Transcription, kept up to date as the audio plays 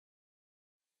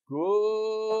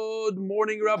Good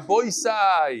morning,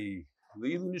 Rabboisai.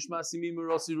 Lilu nishmasimi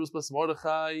merasi rus bas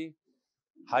Mordechai.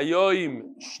 Hayoim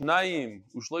shnayim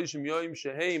ushloishim yoim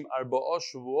sheheim arba'a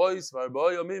shavuos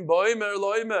v'arba'a yomim ba'omer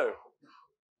lo'imer.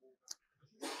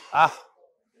 A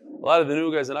lot of the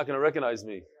new guys are not going to recognize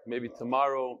me. Maybe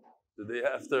tomorrow, the day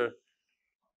after.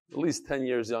 At least 10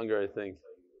 years younger, I think.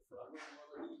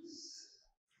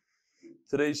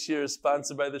 Today's shir is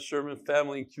sponsored by the Sherman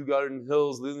family in Kew Garden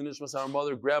Hills. Lilu nishmas, our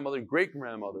mother, grandmother,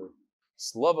 great-grandmother.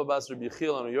 Slava Bas Reb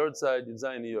Yechiel on the yard side,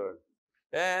 Yudzayin Yor.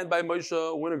 And by Moshe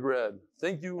Winograd.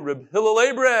 Thank you, Reb Hillel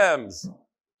Abrams,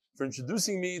 for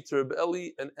introducing me to Reb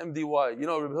Eli and MDY. You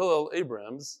know, Reb Hillel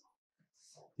Abrams,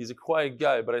 he's a quiet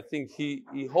guy, but I think he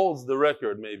holds the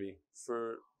record, maybe,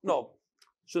 for, no,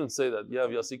 shouldn't say that. You have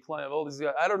Yossi Klein, all these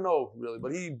guys. I don't know, really,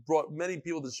 but he brought many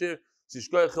people to share.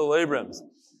 Shishkoyach Hillel Abrams.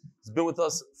 He's been with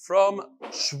us from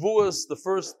Shavuos, the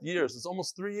first year, so it's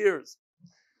almost 3 years.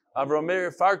 Avram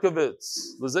Meir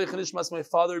Farkovitz, L'zeichen Nishmas, my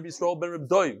father, Reb Yisrael ben Reb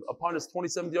Doiv, upon his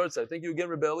 27th yard site. Thank you again,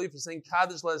 Reb Eli, for saying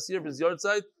Kaddish last year for his yard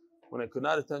site when I could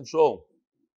not attend Shul.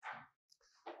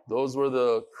 Those were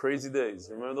the crazy days.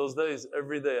 Remember those days?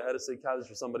 Every day I had to say Kaddish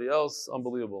for somebody else.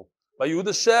 Unbelievable. By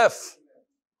Yehuda Chef,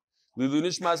 Lilu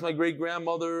Nishmas, my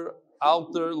great-grandmother,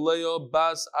 Alter Leah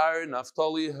Bas Ar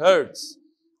Naftali Hertz.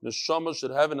 Neshama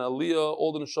should have an aliyah.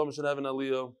 All the neshama should have an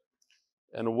aliyah.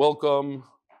 And welcome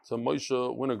to Moshe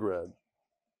Winograd.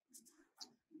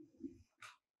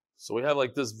 So we have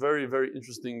like this very, very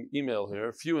interesting email here.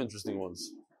 A few interesting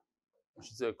ones. I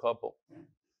should say a couple.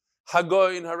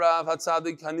 Hagoyin Harav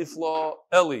Hatzadik Haniflo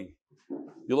Eli.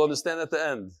 You'll understand at the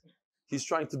end. He's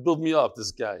trying to build me up,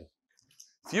 this guy.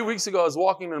 A few weeks ago, I was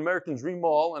walking in an American Dream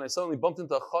Mall, and I suddenly bumped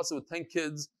into a chassid with 10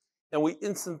 kids, and we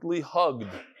instantly hugged.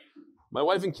 My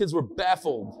wife and kids were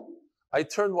baffled. I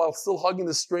turned while still hugging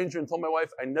this stranger and told my wife,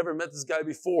 I never met this guy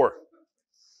before.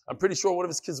 I'm pretty sure one of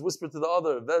his kids whispered to the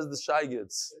other, Vez the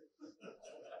Shaygitz.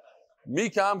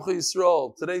 Mika Amcha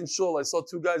Yisrael. Today in Shul, I saw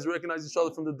two guys recognize each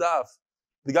other from the daf.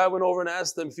 The guy went over and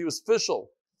asked him if he was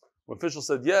Fishel. When Fishel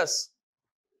said yes,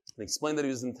 and explained that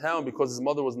he was in town because his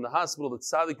mother was in the hospital, that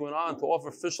Tzaddik went on to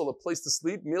offer Fishel a place to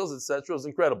sleep, meals, etc. It was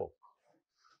incredible.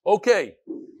 Okay,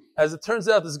 as it turns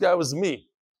out, this guy was me.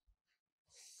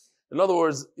 In other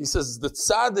words, he says the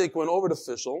tzaddik went over to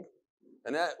Fishel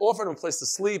and offered him a place to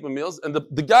sleep and meals, and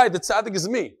the guy, the tzaddik, is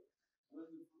me.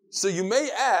 So you may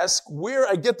ask where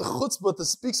I get the chutzpah to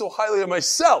speak so highly of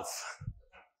myself.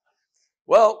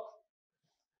 Well,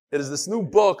 it is this new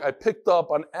book I picked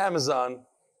up on Amazon.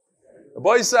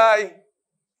 Rabboisai,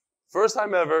 first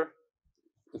time ever,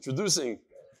 introducing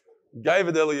Guy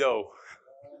Videlio.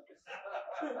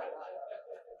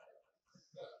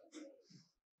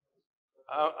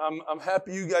 I'm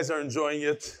happy you guys are enjoying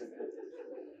it.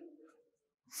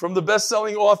 From the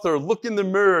best-selling author, look in the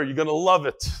mirror, you're going to love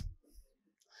it.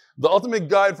 The ultimate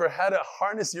guide for how to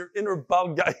harness your inner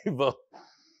Baal Gaiva.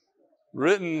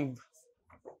 Written,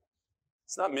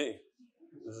 it's not me.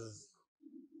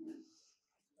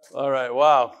 All right,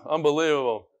 wow,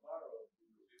 unbelievable.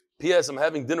 P.S. I'm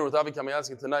having dinner with Avi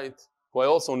Kamiansky tonight, who I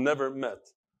also never met.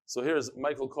 So here's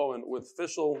Michael Cohen with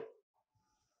Fishel.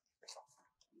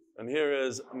 And here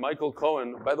is Michael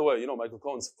Cohen. By the way, you know, Michael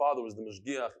Cohen's father was the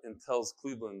Mashgiach in Telz,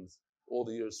 Cleveland, all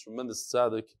the years. Tremendous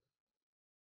tzaddik.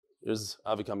 Here's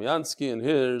Avi Kamiansky, and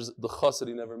here's the chassid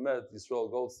he never met,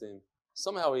 Yisrael Goldstein.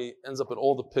 Somehow he ends up in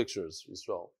all the pictures,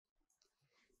 Yisrael.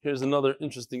 Here's another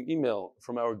interesting email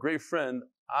from our great friend,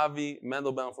 Avi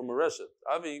Mandelbaum from Moreshet.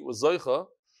 Avi was Zoicha.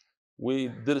 We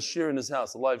did a shir in his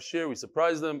house, a live shir. We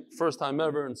surprised him, first time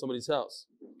ever in somebody's house.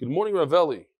 Good morning,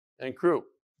 Raveli and crew.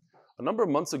 A number of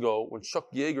months ago, when Chuck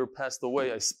Yeager passed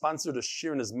away, I sponsored a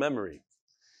shir in his memory.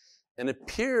 And it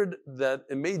appeared that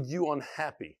it made you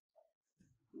unhappy.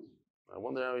 I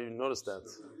wonder how you noticed that.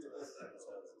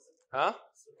 Huh?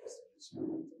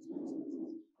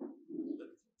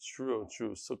 True,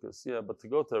 Sukkot. Yeah, but to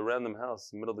go to a random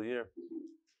house in the middle of the year.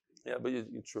 Yeah, but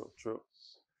true.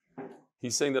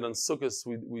 He's saying that on Sukkot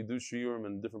we do shiurim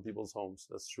in different people's homes.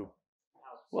 That's true.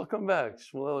 Welcome back.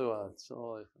 Shmuel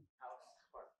Eliwat.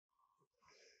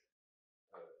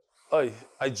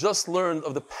 I just learned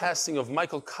of the passing of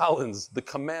Michael Collins, the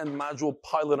command module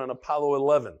pilot on Apollo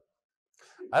 11.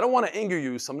 I don't want to anger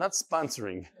you, so I'm not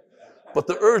sponsoring, but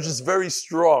the urge is very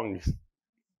strong.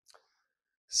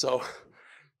 So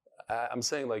I'm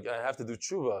saying, like, I have to do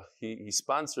tshuva. He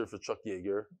sponsored for Chuck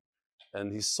Yeager,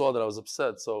 and he saw that I was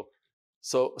upset. So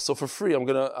for free, I'm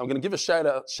gonna give a shout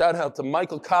out to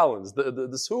Michael Collins.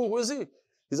 Who is he?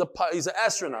 He's an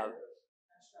astronaut,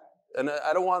 and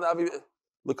I don't want Avi.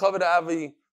 L'kavod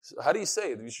Avi. How do you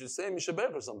say it? You should say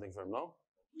Mishabech or something for him, no?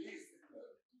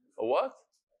 A what?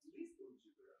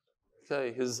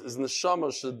 Okay, his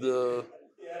neshama should.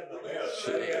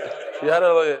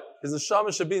 His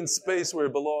neshama should be in space where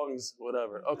it belongs.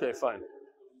 Whatever. Okay, fine.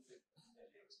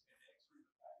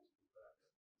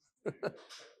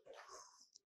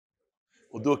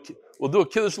 We'll do a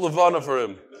Kiddush Levana for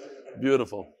him.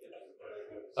 Beautiful.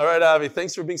 All right, Avi.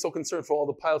 Thanks for being so concerned for all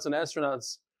the pilots and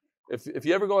astronauts. If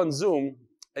you ever go on Zoom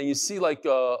and you see like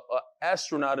an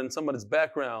astronaut in somebody's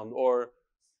background or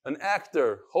an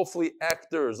actor, hopefully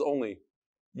actors only,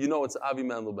 you know it's Avi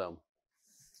Mandelbaum.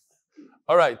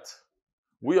 All right.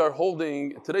 We are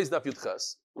holding today's Daf Yud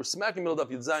Ches. We're smacking middle Daf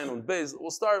Yud Zayin on Beis.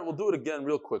 We'll do it again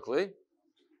real quickly.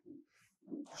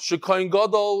 Shekayin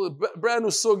Gadol, brand new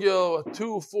sugya,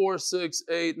 2, 4, 6,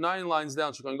 8, 9 lines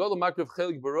down. Shekayin Gadol, Makriv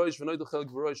Chelik Baroish, V'noidu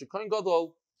Chelik Baroish. Shekayin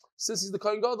Gadol, since he's the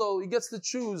Kayin Gadol, he gets to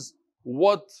choose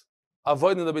what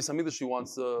avoid in the Beis Hamikdash he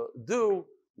wants to do,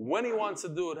 when he wants to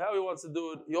do it, how he wants to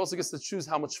do it. He also gets to choose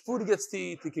how much food he gets to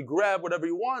eat. He can grab whatever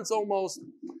he wants almost.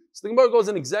 So the Gemara goes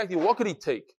in exactly what could he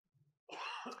take.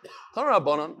 Tanar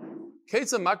Rabbanan,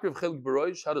 Keitza Makriv Chelik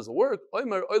Baroish, how does it work?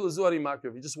 Oimer Oila Zuhari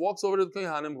Makriv. He just walks over to the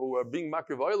Kohanim who are being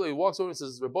Makriv Oila. He walks over and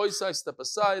says, Rabbi Yisai, step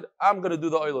aside. I'm going to do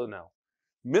the Oila now.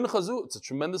 Min Chazu, it's a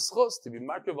tremendous chos to be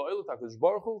Makriv Oila, Takadosh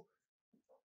Baruch Hu.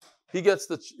 He gets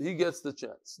the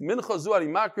chance. Min Chazu Ari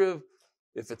Makriv,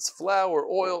 if it's flour or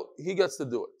oil, he gets to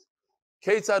do it.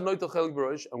 Keitza Noito Chelik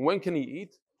Baroish, and when can he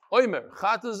eat? Oimer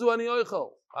Chata Zuhani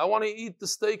Oichel. I want to eat the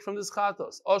steak from this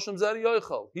chatos. Oshem Zari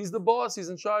Yoichel. He's the boss. He's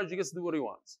in charge. He gets to do what he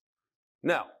wants.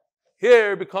 Now,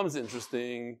 here becomes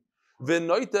interesting.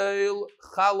 V'noitel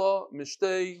chala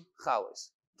mishtei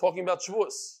chales. Talking about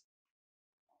Shavuos.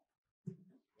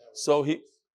 So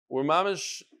we're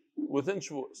mamish within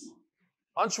Shavuos.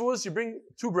 On Shavuos, you bring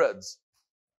 2 breads.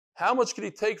 How much could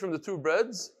he take from the 2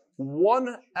 breads?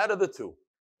 1 out of the 2.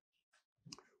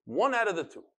 1 out of the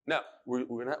 2. Now, we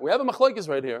have a machlokes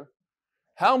right here.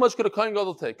 How much could a Kohen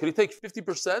Gadol take? Could he take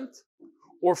 50%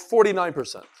 or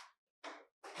 49%?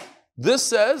 This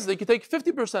says they could take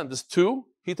 50%. There's 2.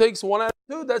 He takes 1 out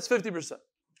of 2. That's 50%.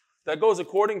 That goes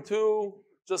according to,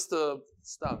 just to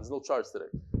stop, there's no charge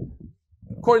today.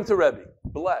 According to Rebbe.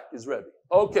 Black is Rebbe.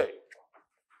 Okay.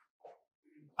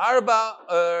 Arba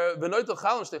v'noito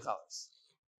chalam shtei chalas.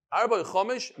 Arba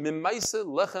chomesh mimaise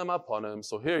lechem aponim.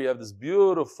 So here you have this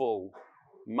beautiful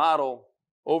model.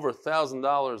 Over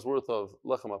 $1,000 worth of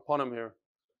lechem aponim here.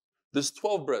 There's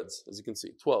 12 breads, as you can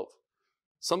see, 12.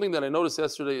 Something that I noticed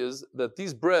yesterday is that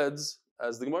these breads,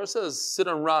 as the Gemara says, sit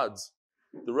on rods.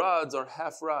 The rods are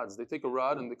half rods. They take a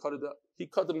rod and they cut it down. He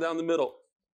cut them down the middle.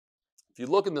 If you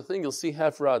look in the thing, you'll see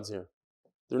half rods here.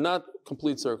 They're not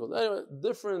complete circles. Anyway,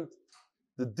 different.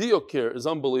 The diok here is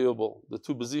unbelievable. The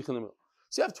 2 bezich in the middle.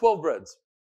 So you have 12 breads.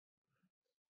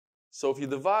 So if you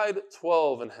divide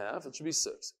 12 in half, it should be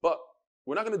 6. But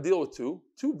we're not going to deal with 2.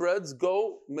 2 breads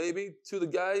go maybe to the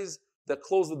guys that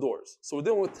close the doors. So we're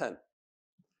dealing with 10.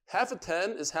 Half of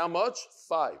 10 is how much?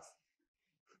 5.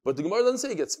 But the Gemara doesn't say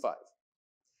he gets 5.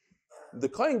 The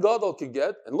Kohen Gadol could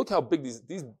get, and look how big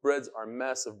these breads are,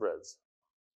 massive breads.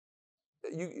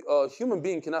 A human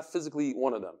being cannot physically eat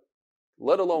 1 of them,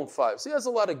 let alone 5. So he has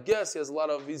a lot of guests. He's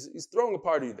throwing a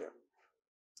party there.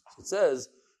 So it says,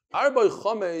 Arba'y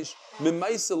chomesh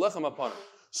mimaise lechem aponim.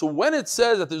 So when it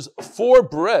says that there's 4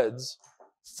 breads,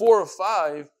 4 or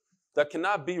 5, that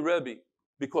cannot be Rebbe,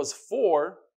 because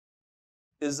 4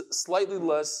 is slightly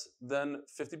less than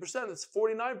 50%. It's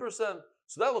 49%.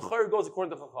 So that l'chayr goes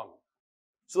according to Chacham.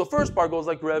 So the first part goes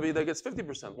like Rebbe, that gets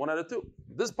 50%, 1 out of 2.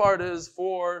 This part is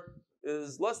 4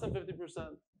 is less than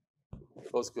 50%.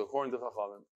 Goes according to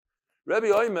Chacham. Rebbe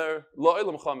Oimer lo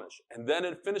ilam chamesh, and then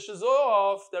it finishes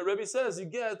off that Rebbe says you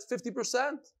get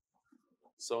 50%.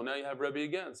 So now you have Rebbe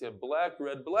again. So you have black,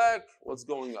 red, black. What's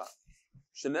going on?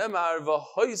 Shenemar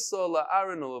v'hoisa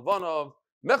la'aron u'levanov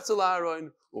mechzel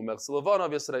la'aron u'mechzel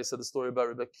levanov. Yesterday I said the story about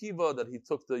Rebbe Kiva that he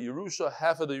took the Yerusha,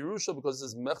 half of the Yerusha, because it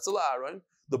says mechzel la'aron.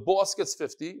 The boss gets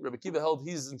 50. Rebbe Kiva held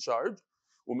he's in charge.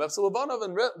 U'mechzel levanov,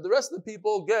 and the rest of the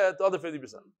people get the other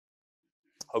 50%.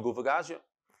 Haguf v'gashya.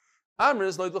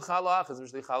 Amris lo'it l'chalach es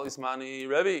mishtei chalis mani.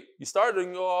 Rebbe, you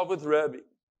starting off with Rebbe,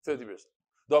 50%.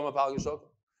 Doma pal geshok.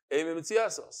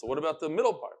 So what about the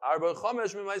middle part?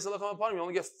 You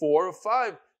only get 4 or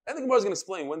 5. And the Gemara is going to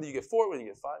explain when do you get 4, when you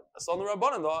get 5.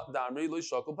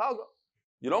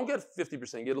 You don't get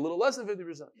 50%, you get a little less than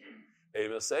 50%.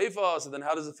 So then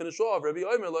how does it finish off?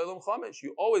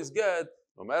 You always get,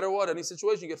 no matter what, any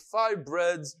situation, you get 5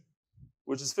 breads,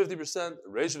 which is 50%.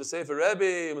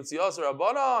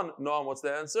 No, what's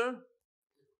the answer?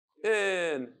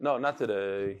 No, not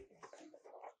today.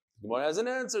 The Gemara has an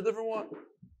answer, different one.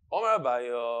 Omer Abaye,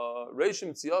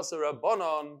 Reishim Tziyasa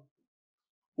Rabbanon.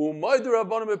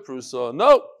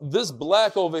 No, this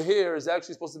black over here is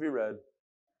actually supposed to be red.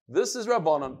 This is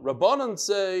Rabbanan. Rabbanan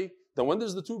say that when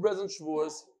there's the two breads and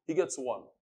Shavuos, he gets one.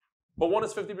 But one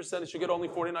is 50%, he should get only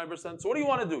 49%. So what do you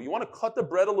want to do? You want to cut the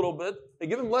bread a little bit and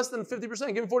give him less than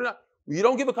 50%, give him 49%. You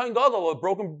don't give a Kohen Gadol a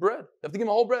broken bread. You have to give him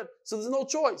a whole bread. So there's no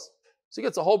choice. So he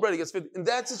gets a whole bread, he gets 50%. In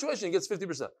that situation, he gets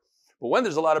 50%. But when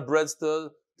there's a lot of breads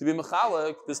to be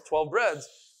mechalek, there's 12 breads,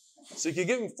 so you can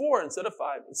give him 4 instead of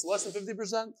 5. It's less than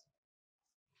 50%.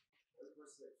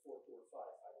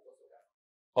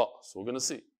 Oh, so we're going to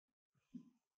see.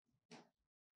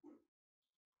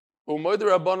 You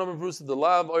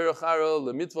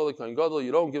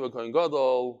don't give a Kohen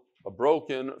Gadol a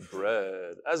broken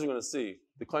bread. As we're going to see,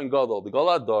 the Kohen Gadol, the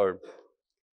Galadar,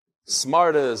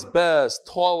 smartest, best,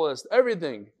 tallest,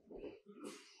 everything.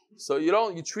 So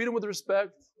you treat him with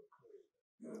respect.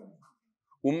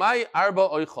 Umay arba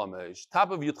oy chamesh,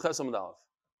 top of Yudches Amud Aleph.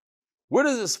 Where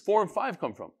does this 4 and 5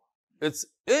 come from? If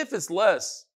it's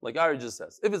less, like Ari just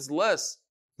says, if it's less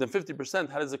than 50%,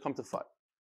 how does it come to 5?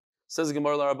 Says the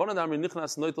Gemara, there are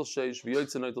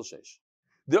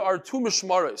 2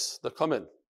 mishmaros that come in.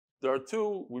 There are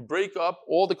 2, we break up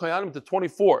all the Kohanim to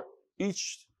 24.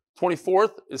 Each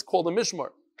 24th is called a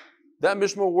mishmar. That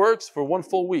mishmar works for 1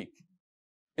 full week.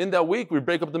 In that week, we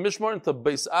break up the mishmar into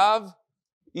Beis Av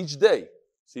each day.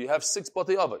 So you have 6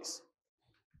 Batei Avos.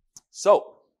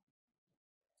 So,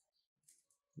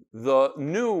 the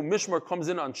new mishmar comes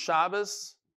in on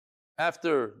Shabbos.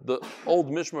 After the old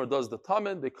mishmar does the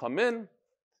tamid, they come in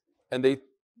and they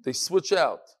switch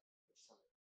out.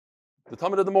 The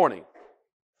tamid of the morning,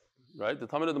 right? The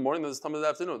tamid of the morning, there's the tamid of the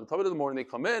afternoon. The tamid of the morning, they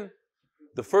come in.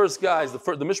 The first guys, the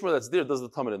mishmar that's there does the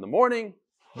tamid in the morning.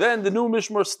 Then the new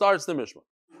mishmar starts the mishmar.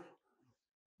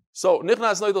 So,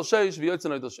 nichnas noidel sheish, v'yotze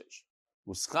noidel sheish.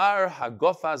 Uschar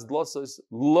hagofas dlosos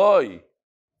loy.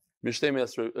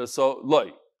 So,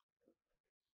 loy.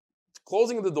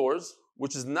 Closing of the doors,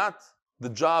 which is not the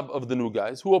job of the new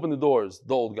guys. Who opened the doors?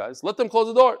 The old guys. Let them close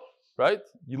the door, right?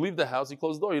 You leave the house, you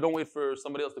close the door. You don't wait for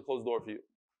somebody else to close the door for you.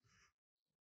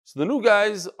 So the new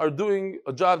guys are doing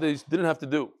a job they didn't have to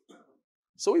do.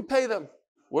 So we pay them.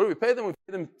 What do we pay them? We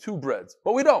pay them 2 breads.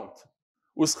 But we don't.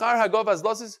 Uschar hagov as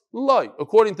lasis loy.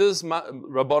 According to this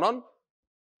Rabbanon,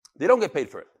 they don't get paid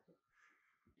for it.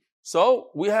 So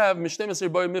we have Mishneh Mesir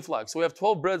Boy Miflag. So we have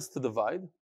 12 breads to divide.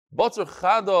 Botzer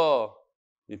chada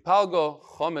mipalgo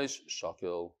chomesh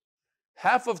shakil.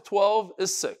 Half of 12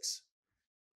 is 6.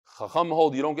 Chacham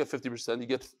hold you don't get 50%, you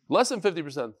get less than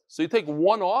 50%. So you take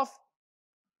 1 off,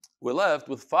 we're left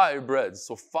with 5 breads.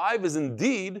 So 5 is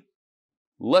indeed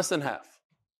less than half.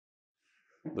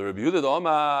 The Rebbe Yehuda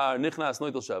Omar nichnas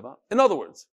noitel sheva. In other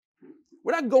words,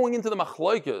 we're not going into the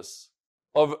machlokes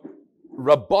of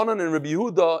Rabbanan and Rebbe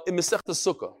Yehuda in Masechta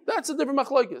Sukkah. That's a different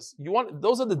machlokes.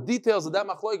 Those are the details of that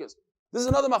machlokes. This is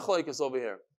another machlokes over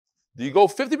here. Do you go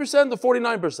 50% or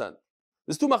 49%?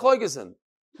 There's 2 machlokes in.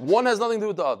 One has nothing to do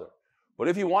with the other. But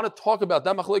if you want to talk about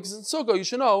that machlokes in Sukkah, you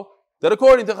should know that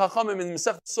according to Chachamim in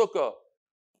Masechta Sukkah,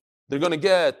 they're going to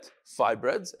get 5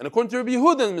 breads, and according to Rebbe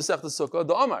Yehuda in Masechta Sukkah,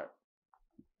 the Omar.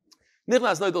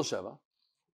 Nichnas noidel sheva.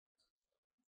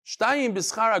 Shtayim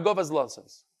b'schar agov az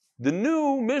lasas. The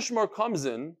new mishmar comes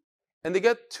in, and they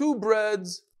get 2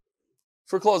 breads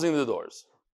for closing the doors.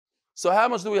 So how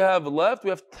much do we have left?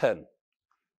 We have 10.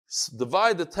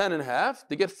 Divide the 10 in half,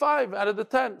 they get 5 out of the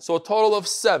 10. So a total of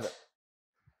 7.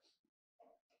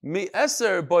 Mi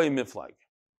eser boy miflag.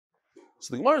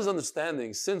 So the Gemara is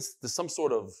understanding, since there's some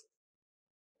sort of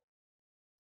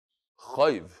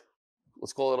chayv,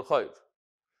 let's call it a chayv.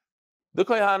 The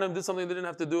Kohanim did something they didn't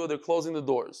have to do, they're closing the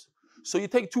doors. So you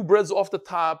take 2 breads off the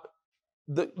top.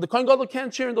 The Kohen Gadol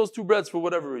can't share in those 2 breads for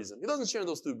whatever reason. He doesn't share in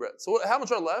those 2 breads. So how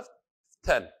much are left?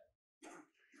 10.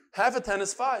 Half of 10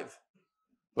 is 5.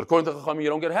 But according to Chachamim, you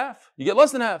don't get half. You get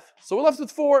less than half. So we're left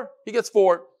with 4. He gets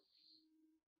 4.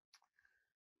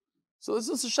 So this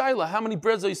is a shaila. How many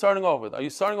breads are you starting off with? Are you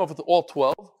starting off with all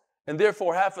 12? And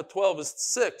therefore half of 12 is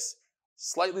 6.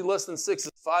 Slightly less than 6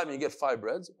 is 5 and you get 5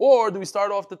 breads. Or do we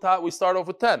start off the top? We start off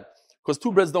with 10. Because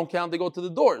 2 breads don't count, they go to the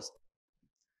doors.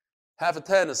 Half of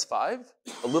 10 is 5.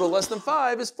 A little less than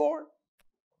 5 is 4.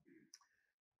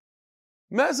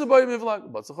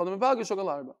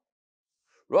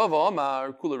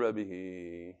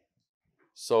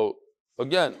 So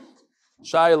again,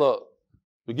 Shaila,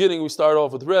 beginning we start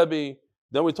off with Rebbe,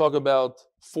 then we talk about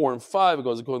 4 and 5, it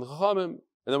goes according to Chachamim, and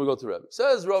then we go to Rebbe.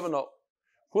 Says Rav no.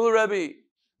 Kula Rebbe,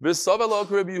 v'savelok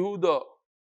Rebbe Yehuda.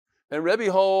 And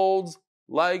Rebbe holds,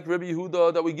 like Rebbe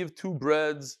Yehuda, that we give 2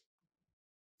 breads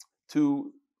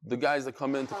to the guys that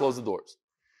come in to close the doors.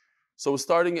 So we're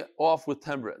starting off with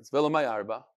 10 breads. Velamay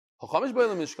arba. According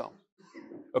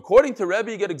to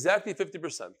Rebbe, you get exactly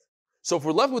 50%. So if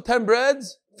we're left with 10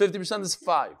 breads, 50% is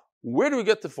 5. Where do we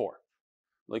get to 4?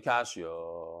 We're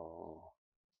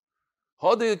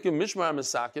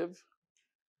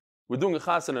doing a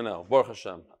chasana now. Baruch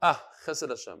Hashem. Chesed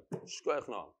Hashem. Shkoyach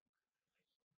noam.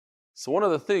 So one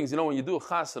of the things, when you do a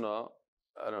chasana,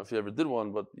 I don't know if you ever did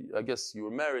one, but I guess you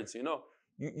were married, so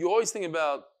you always think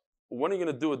about when are you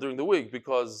going to do it during the week,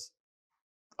 because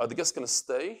are the guests going to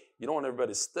stay? You don't want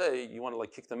everybody to stay. You want to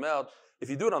kick them out. If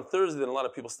you do it on Thursday, then a lot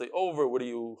of people stay over. Where do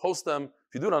you host them?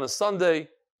 If you do it on a Sunday,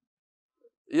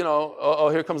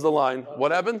 here comes the line.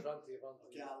 What happened?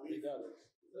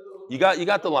 You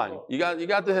got the line. You got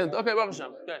the hint. Okay, Baruch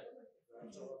Hashem. Okay.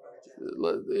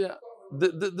 Yeah.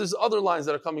 There's other lines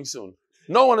that are coming soon.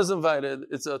 No one is invited.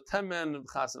 It's a 10-man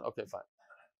chasana. Okay, fine.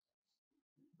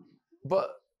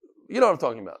 But you know what I'm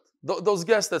talking about. Those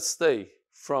guests that stay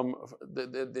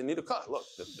they need a cut. Look,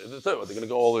 they're going to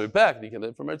go all the way back. They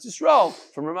can from Eretz Yisrael,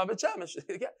 from Ramat Beit Shemesh.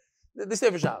 They stay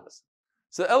for Shabbos.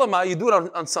 So Elamai, you do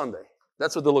it on Sunday.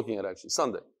 That's what they're looking at actually,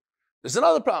 Sunday. There's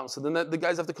another problem. So then the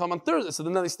guys have to come on Thursday. So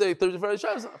then they stay Thursday, Friday,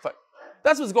 Shabbos. Fine.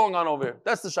 That's what's going on over here.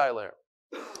 That's the shayla here.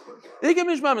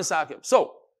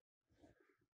 So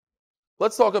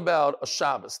let's talk about a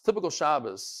Shabbos, typical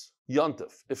Shabbos,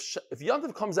 Yontif. If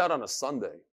Yontif comes out on a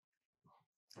Sunday,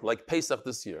 like Pesach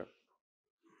this year,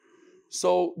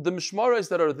 so the mishmaros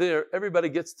that are there, everybody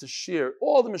gets to share.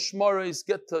 All the mishmaros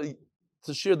get to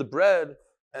share the bread.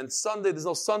 And Sunday, there's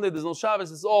no Shabbos.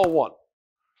 It's all one.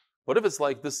 But if it's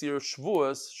like this year,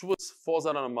 Shavuos falls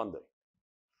out on a Monday.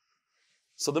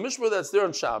 So the mishmar that's there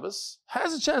on Shabbos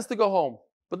has a chance to go home,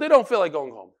 but they don't feel like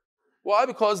going home. Why?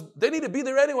 Because they need to be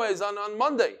there anyways on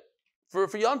Monday for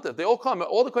Yontif. They all come.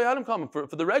 All the Kohanim come for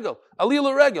the regel.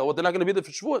 Aliyah regel. What, they're not going to be there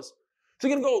for Shavuos. So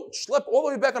you're going to go schlep all the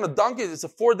way back on a donkey. It's a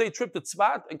 4-day trip to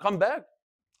Tzfat and come back.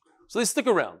 So they stick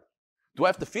around. Do I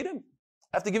have to feed him?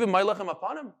 I have to give him my lechem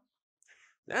upon him?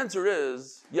 The answer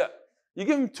is, yeah. You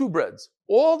give him 2 breads.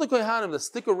 All the Kohanim that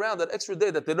stick around that extra day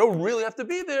that they don't really have to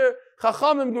be there,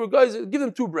 Chachamim, guys, give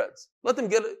them 2 breads. Let them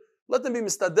be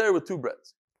mistader with 2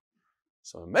 breads.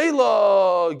 So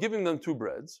Mela, giving them 2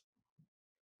 breads.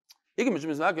 Now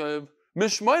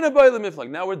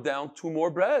we're down 2 more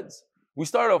breads. We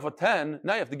started off with 10.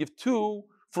 Now you have to give 2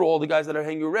 for all the guys that are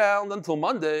hanging around until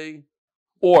Monday.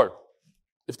 Or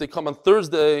if they come on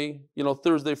Thursday,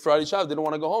 Thursday, Friday, Shabbat, they don't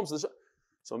want to go home.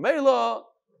 So Mela,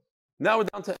 now we're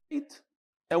down to 8.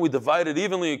 And we divide it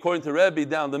evenly according to Rebbe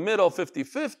down the middle,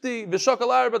 50-50. V'shakal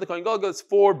arba, the Kohen Gadol gets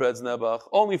 4 breads nebach,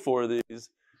 only 4 of these.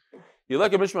 You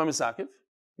like a mishmar misakiv,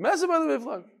 mesa by the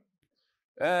miflag.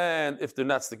 And if they're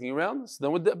not sticking around, so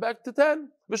then we're back to 10.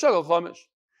 V'shakal chomesh.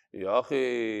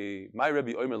 Yachi, my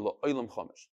Rebbe oimer lo oilam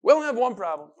chomesh. We only have one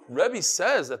problem. Rebbe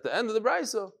says at the end of the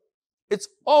brisa, it's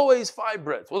always 5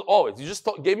 breads. Well, always. You just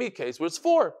gave me a case where it's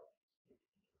 4.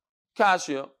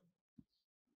 Kashya.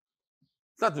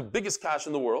 It's not the biggest cash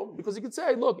in the world, because you could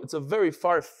say, look, it's a very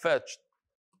far-fetched,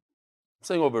 I'm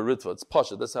saying over Ritva, it's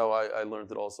Pasha, that's how I learned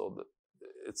it also. That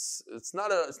it's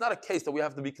not a case that we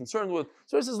have to be concerned with.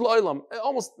 So this is Lo'ilam.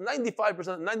 Almost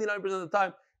 95%, 99% of the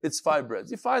time, it's 5 breads.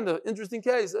 You find an interesting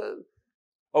case.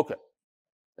 Okay.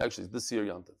 Actually, this year,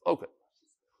 Yantav. Okay.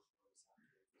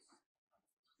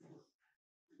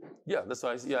 Yeah, that's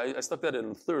why I stuck that in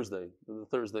on Thursday.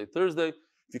 Thursday.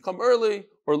 If you come early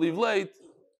or leave late,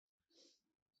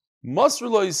 Masr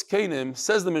Lois Kainim,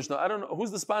 says the Mishnah. I don't know. Who's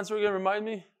the sponsor again? Remind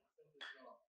me?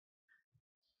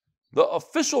 The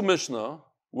official Mishnah,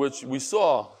 which we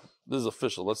saw, this is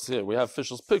official. Let's see. We have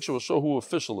official's picture. We'll show who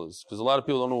official is, because a lot of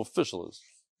people don't know who official is.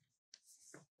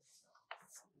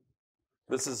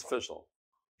 This is official.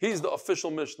 He's the official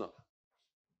Mishnah.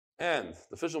 And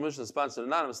the official Mishnah is sponsored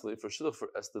anonymously for Shidduch for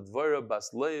Esther Dvora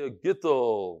Bas Leah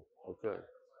Gittel. Okay.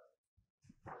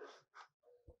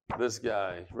 This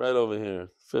guy, right over here,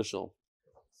 official.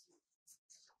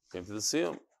 Came to the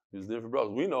Siyum. He was there for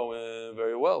brothers. We know him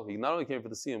very well. He not only came for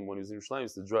the Siyum when he was in Yerushalayim, he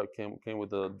used to drive, came with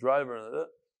the driver.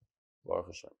 Baruch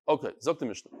Hashem. Okay, Zok the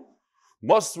Mishnah.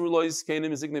 Masru lois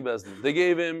Kainim Zikni Bezdin. They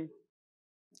gave him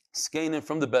Skainim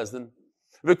from the Bezdin.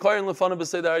 V'koyin lefana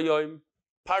b'seder hayoyim.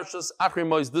 Parshas Achri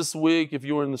Mois this week, if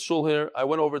you were in the shul here, I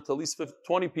went over to at least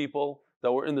 20 people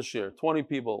that were in the shir. 20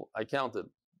 people, I counted.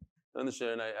 In the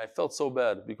share, and I felt so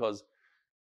bad because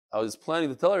I was planning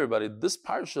to tell everybody this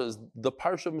parsha is the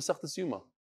parsha of Masechtas Yuma.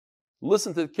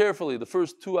 Listen to it carefully, the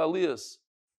first 2 aliyahs,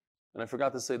 and I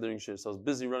forgot to say during shir, so I was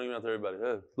busy running around to everybody.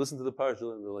 Hey, listen to the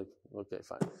parsha. And they're like, okay,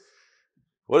 fine.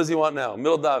 What does he want now?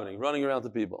 Middle davening, running around to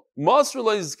people. Masr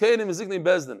leizkenim zikni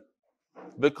bezdin,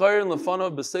 bekayin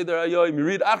lefanav b'seder hayoy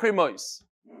mirid achri mois.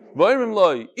 Vayrim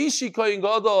loy, ishi koyin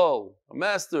gadol, a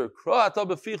master, kroata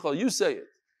beficha, you say it.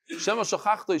 Shema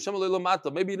shachachto, Shema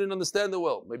leilamata. Maybe you didn't understand it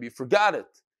well. Maybe you forgot it.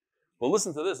 Well,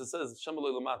 listen to this. It says Shema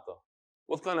leilamata.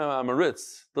 What kind of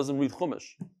Amaritz doesn't read Chumash?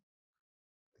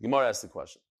 The Gemara asked the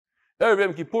question. Erev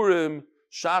Yom Kippurim,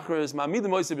 Shachris, Ma'amidim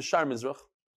Moisei b'Shar Mizrach.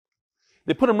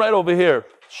 They put him right over here,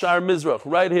 Shar Mizrach,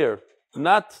 right here.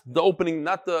 Not the opening,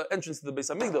 not the entrance to the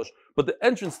Beis Hamikdash, but the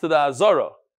entrance to the Azara.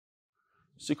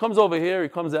 So he comes over here, he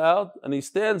comes out, and he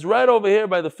stands right over here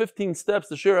by the 15 steps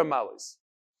to Shir HaMalos.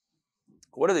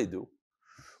 What do?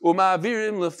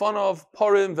 Uma'avirim lefanov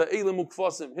parim ve'elim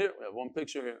ukfasim. Here, we have one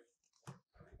picture here.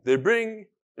 They bring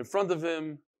in front of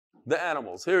him the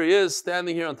animals. Here he is,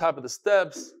 standing here on top of the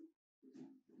steps,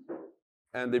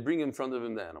 and they bring in front of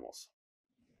him the animals.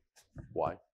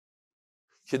 Why?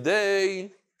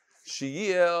 Kedei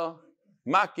shiyeh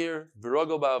makir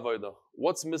v'ragel ba'avodah.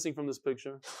 What's missing from this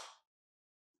picture?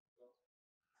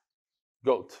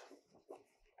 Goat.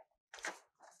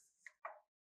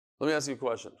 Let me ask you a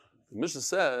question. The Mishnah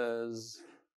says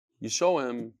you show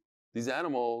him these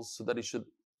animals so that he should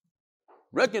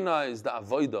recognize the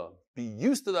avodah, be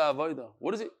used to the avodah.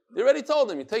 What is it? They already told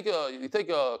him. You take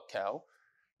a cow,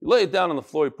 you lay it down on the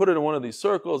floor, you put it in one of these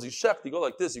circles, you shecht, you go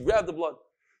like this, you grab the blood.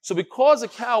 So because a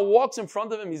cow walks in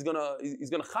front of him, he's gonna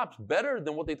chop better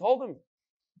than what they told him.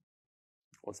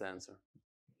 What's the answer?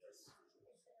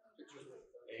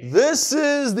 This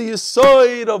is the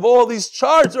yisoid of all these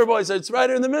charts, everybody said. It's right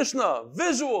here in the Mishnah.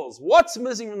 Visuals. What's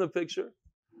missing from the picture?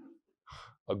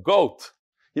 A goat.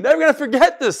 You're never going to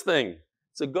forget this thing.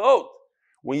 It's a goat.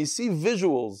 When you see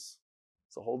visuals,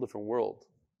 it's a whole different world.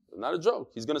 Not a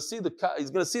joke. He's going to see the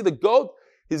goat.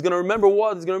 He's going to remember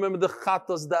what? He's going to remember the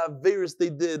chatas, the averis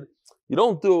they did. You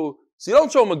don't show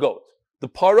him a goat. The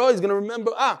para, he's going to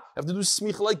remember, I have to do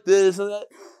smich like this and that.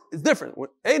 It's different.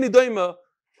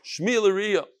 Shmi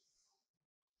l'riyah.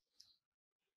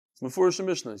 It's Mefurish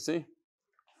Mishnah, you see?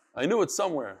 I knew it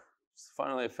somewhere.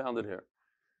 Finally, I found it here.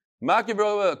 You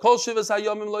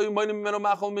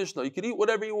can eat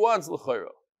whatever you want,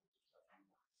 l'chayra.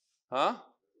 Huh?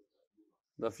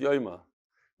 Daf yoyma.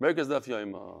 America's daf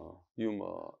yoyma.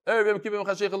 Yuma. Erev yom kippur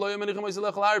chashecha lo yom enichim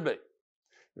oiselech l'harbe.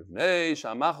 V'nei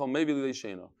sha'amachal maybe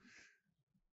l'leishena.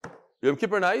 Yom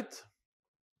Kippur night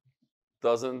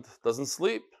doesn't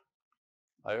sleep.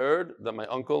 I heard that my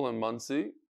uncle in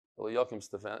Muncie, Eliyakim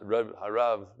Stefan,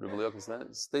 Harav, Rabbi Eliyakim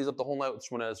Stefan, stays up the whole night with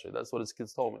Shmoneh Esrei. That's what his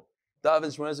kids told me.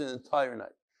 Daven Shmoneh Esrei the entire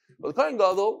night. But the Kohen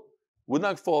Gadol would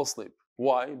not fall asleep.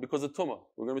 Why? Because of Tumah.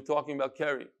 We're going to be talking about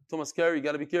Keri. Tumah's Keri, you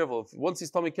got to be careful. Once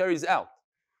he's tummy Keri, he's out.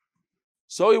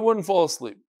 So he wouldn't fall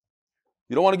asleep.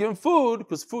 You don't want to give him food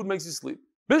because food makes you sleep.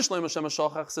 Bishleim Hashem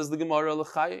HaShalchach, says the Gemara,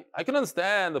 I can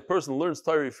understand the person learns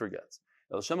Torah, he forgets.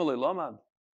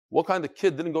 What kind of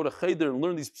kid didn't go to Cheder and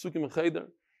learn these psukim in Cheder?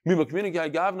 What, we're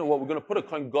going to put a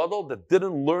Kohen Gadol that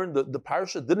didn't learn the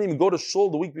parasha, didn't even go to shul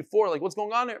the week before? Like, what's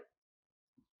going on here?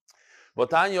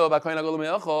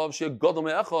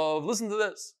 Listen to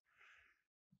this.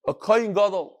 A Kohen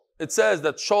Gadol, it says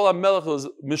that Shaul HaMelech was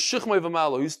Meshichmei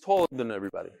V'malo, he's taller than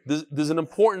everybody. There's an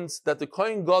importance that the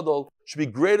Kohen Gadol should be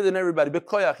greater than everybody.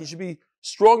 Bekoyach, he should be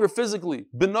stronger physically.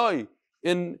 Benoi,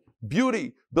 in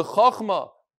beauty.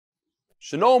 Bechachma,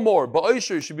 should know more.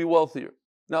 Ba'isher should be wealthier.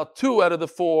 Now, 2 out of the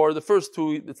 4, the first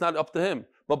 2, it's not up to him.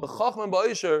 But b'chachma and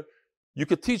ba'isher, you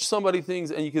could teach somebody things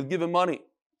and you could give him money.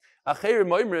 Acher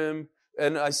moimrim,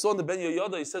 and I saw in the Ben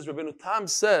Yehoyada, he says, Rabbeinu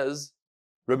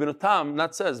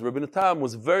Tam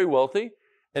was very wealthy,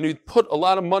 and he'd put a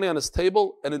lot of money on his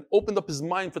table, and it opened up his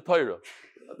mind for Torah.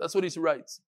 That's what he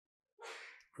writes.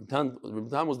 Rabbeinu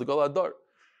Tam was the Gadol Adar.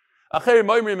 Acher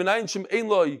moimrim, menayin shem ein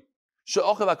loy,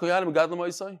 she'ochav ha'koyanim gadol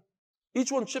moisai. Each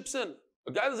one chips in.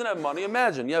 A guy doesn't have money.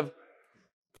 Imagine, you have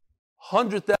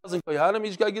 100,000 kohanim,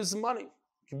 each guy gives some money.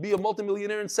 You can be a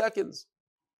multimillionaire in seconds.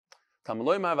 Now,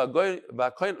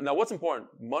 what's important?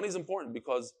 Money is important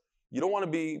because you don't want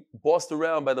to be bossed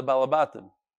around by the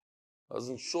balabatim. I was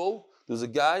in shul. There's a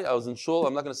guy, I was in shul,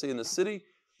 I'm not going to say in the city.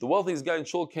 The wealthiest guy in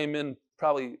shul came in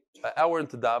probably an hour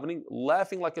into davening,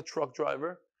 laughing like a truck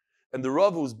driver. And the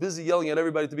Rav, who was busy yelling at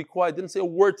everybody to be quiet, didn't say a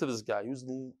word to this guy. He was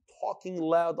talking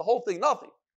loud, the whole thing, nothing.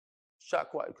 Shot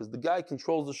quiet, because the guy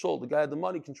controls the shul. The guy had the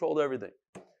money, controlled everything.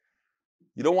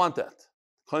 You don't want that.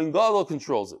 Kohen Gadol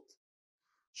controls it.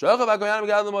 Okay,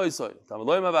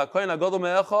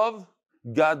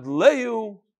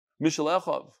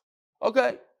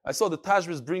 I saw the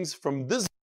Tashbis brings from this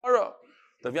Gemara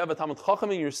that if you have a Talmid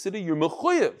Chacham in your city, you're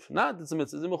mechuyev. Not it's a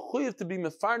mitzvah. It's mechuyev to be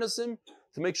mefarnasim,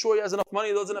 to make sure he has enough money,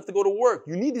 he doesn't have to go to work.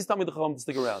 You need these Talmid Chacham to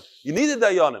stick around. You need the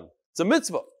Dayanim. It's a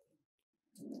mitzvah.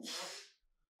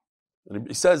 And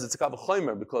he says it's a Kav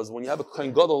Chomer because when you have a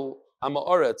Kohen Gadol Amma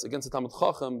Aretz against a Talmid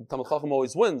Chacham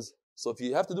always wins. So if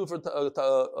you have to do it for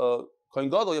Kohen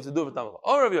Gadol, you have to do it for Talmid Chacham.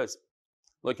 Oh, Rabbi Yosef,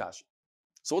 look Kashi.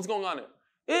 So what's going on here?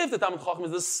 If the Talmid Chacham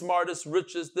is the smartest,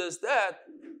 richest, this, that,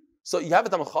 so you have a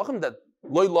Talmid Chacham that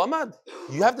Loi Lamad,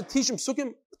 you have to teach him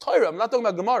Sukkim Torah. I'm not talking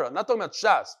about Gemara. I'm not talking about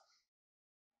Shas.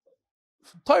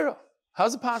 Torah.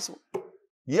 How's it possible?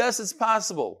 Yes, it's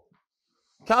possible.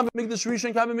 Can't be Mikdash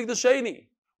Rishon, can't be Mikdash Sheni.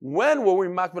 When were we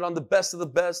makbid on the best of the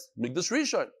best? Mikdash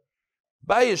Rishon.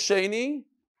 Bayis Sheni,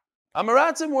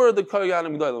 Amaratzim were the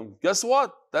Koyanim G'daylim. Guess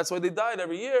what? That's why they died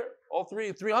every year. All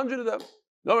 300 of them.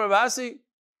 No, Ravasi.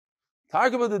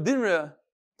 Tarkav of the Dinra.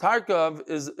 Tarkav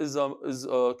is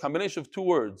a combination of two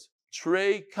words.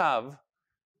 Trey Kav.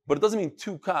 But it doesn't mean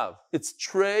two Kav. It's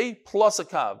Trey plus a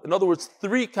Kav. In other words,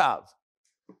 3 Kav.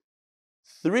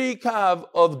 3 Kav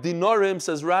of Dinarim,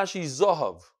 says Rashi,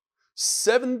 Zohav.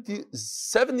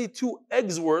 72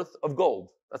 eggs worth of gold.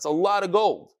 That's a lot of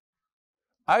gold.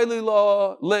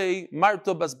 Ailila lei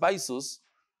Marta Basbaisus.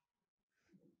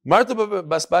 Marta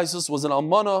Basbaisus was an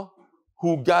almana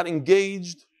who got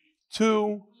engaged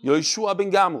to Yoshua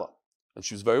ben Gamla. And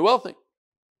she was very wealthy.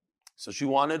 So she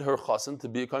wanted her chassan to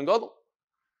be a Kohen Gadol.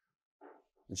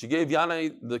 And she gave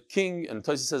Yanai the king, and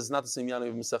Tosi says it's not the same Yanai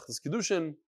of Masechtas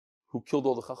Kiddushin, who killed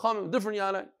all the Chachamim, different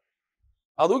Yanai.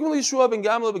 Al-Dugim Yeshua ben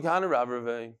Gamla b'Kahana Rav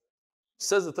Revei.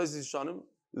 Says the Tosi Shonim,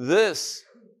 this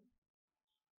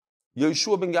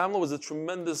Yeshua ben Gamla was a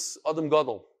tremendous Adam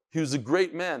Gadol. He was a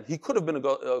great man. He could have been a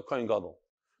Kohen Gadol,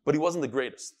 but he wasn't the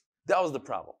greatest. That was the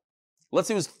problem. Let's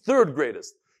say he was 3rd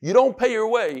greatest. You don't pay your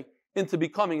way into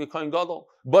becoming a Kohen Gadol.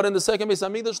 But in the second Beis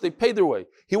Hamikdash, they paid their way.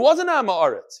 He wasn't Amma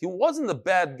Aretz. He wasn't the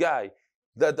bad guy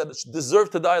that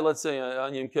deserved to die, let's say,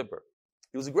 on Yom Kippur.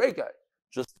 He was a great guy.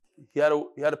 Just he had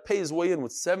to pay his way in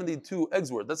with 72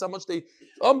 eggs worth. That's how much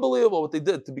unbelievable what they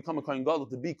did to become a Kohen Gadol,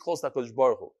 to be close to HaKadosh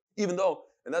Baruch Hu. Even though,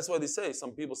 and that's why they say,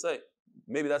 some people say,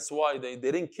 maybe that's why they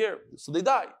didn't care. So they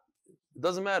died. It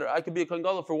doesn't matter. I could be a Kohen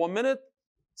Gadol for 1 minute,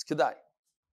 it's Kedai.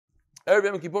 Erev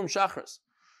Yom Kippurim Shachris.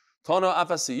 Tana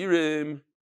Afasirim,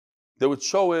 they would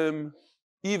show him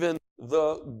even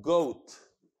the goat.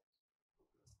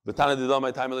 Why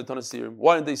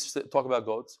didn't they talk about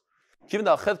goats?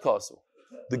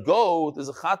 The goat is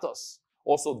a chatos.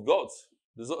 Also goats.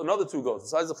 There's another 2 goats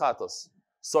besides the chatos.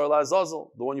 Sarla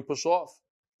Azazel, the one you push off.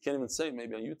 Can't even say it,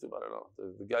 maybe on YouTube, I don't know.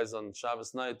 The guys on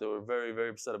Shabbos night, they were very, very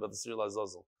upset about the Sarla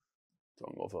Azazel.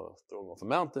 Throwing off a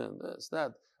mountain, this,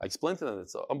 that. I explained to them,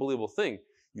 it's an unbelievable thing.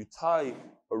 You tie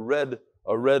a red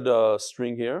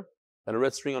string here and a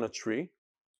red string on a tree,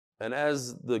 and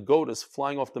as the goat is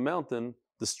flying off the mountain,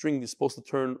 the string is supposed to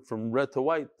turn from red to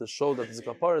white to show that it's a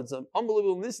kapara. It's an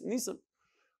unbelievable nisim.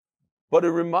 But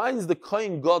it reminds the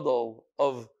Kohen Gadol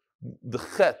of the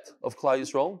Chet of Klal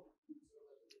Yisrael.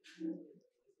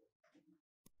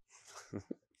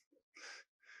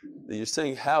 You're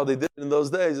saying how they did it in those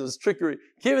days. It was trickery.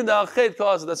 Kivin da'al chet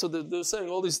ka'asu. That's what they're saying.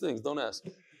 All these things. Don't ask.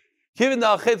 Kivin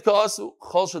da'al chet ka'asu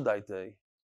chol shadaitei.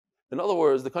 In other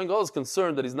words, the Kohen Gadol is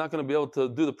concerned that he's not going to be able to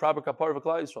do the proper kapara for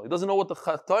Klal Yisrael. He doesn't know what the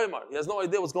chatoim are. He has no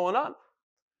idea what's going on.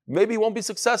 Maybe he won't be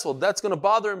successful. That's going to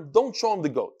bother him. Don't show him the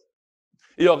goat.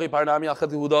 A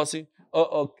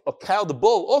cow, the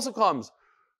bull, also comes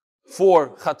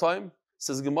for chatoim.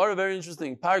 Says Gemara, very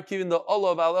interesting.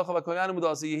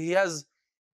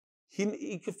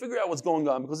 He can figure out what's going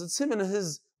on because it's him and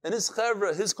his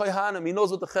chevra, his kohanim. He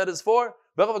knows what the ched is for.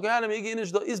 He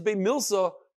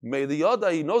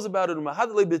knows about it.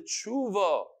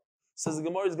 Says the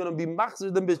Gemara is going to be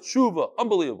machzir than b'tshuva.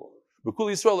 Unbelievable. But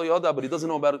he doesn't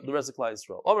know about the rest of Klal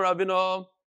Yisrael.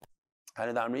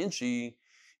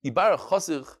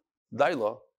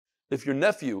 If your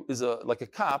nephew is like a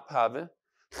cop,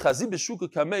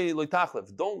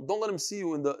 don't let him see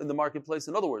you in the marketplace.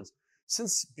 In other words,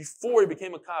 since before he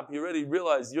became a cop, he already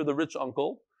realized you're the rich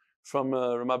uncle from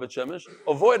Ramah Bet Shemesh.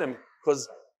 Avoid him because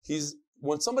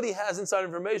when somebody has inside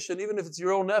information, even if it's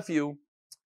your own nephew,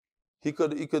 he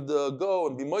could go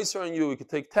and be moiser on you. He could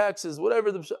take taxes,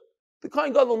 whatever. The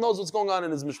Kohen Gadol knows what's going on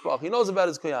in his mishpach. He knows about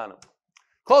his koyanim.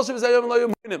 I'm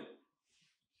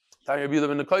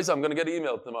going to get an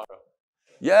email tomorrow.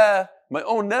 Yeah, my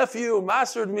own nephew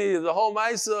mastered me, the whole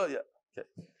maisa. Yeah, okay.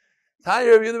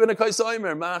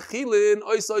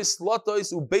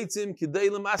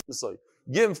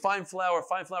 Give him fine flour.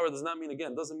 Fine flour does not mean,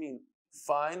 again, doesn't mean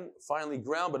finely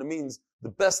ground, but it means the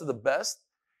best of the best.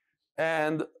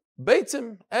 And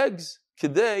beitzim, eggs,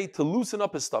 kidei, to loosen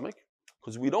up his stomach,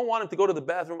 because we don't want him to go to the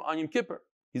bathroom on Yom Kippur.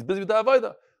 He's busy with the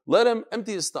Avodah. Let him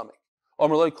empty his stomach.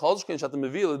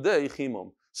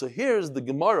 So here's the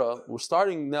Gemara. We're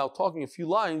starting now talking a few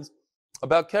lines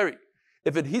about Keri.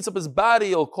 If it heats up his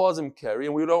body, it'll cause him carry,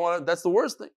 and we don't want to, that's the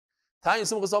worst thing.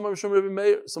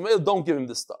 So don't give him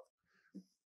this stuff.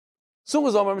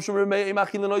 What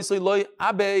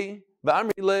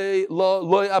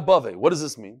does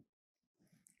this mean?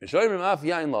 You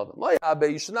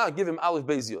should not give him Aleph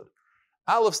Beis Yod.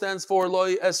 Aleph stands for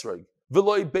Loi Esrog,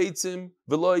 V'loi Beitzim,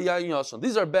 V'loi Yain Yashan.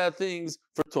 These are bad things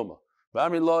for Tumah.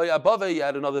 V'amri Loi Abave, you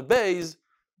add another Beis,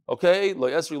 okay?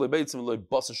 Loi Esrog, Loi Beitzim, Loi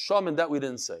Basar Shaman, that we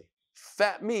didn't say.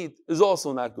 Fat meat is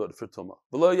also not good for Tumah.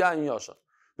 V'loi Yain Yashan.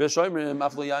 V'shoimrim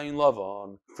Aflo Yain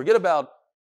Lavan. Forget about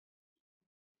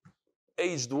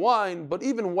aged wine, but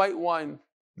even white wine,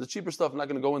 the cheaper stuff, I'm not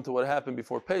going to go into what happened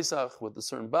before Pesach with a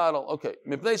certain bottle. Okay.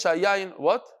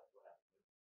 What?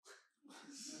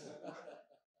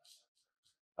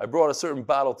 I brought a certain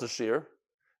bottle to shir,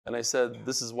 and I said,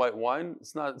 this is white wine.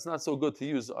 It's not so good to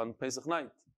use on Pesach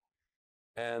night.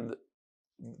 And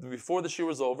before the shir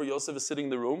was over, Yosef is sitting in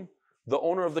the room. The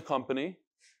owner of the company,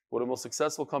 one of the most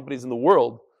successful companies in the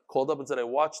world, called up and said, I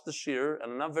watched the shir,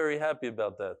 and I'm not very happy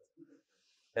about that.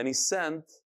 And he sent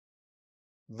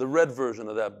the red version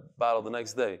of that bottle the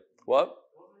next day. What?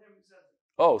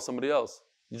 Oh, somebody else.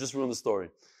 You just ruined the story.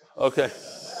 Okay.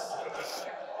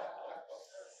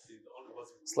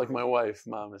 It's like my wife,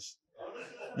 mamish.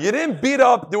 You didn't beat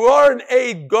up. There weren't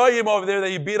 8 goyim over there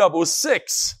that you beat up. It was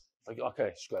 6. Like,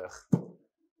 okay,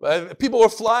 shkoyach. People were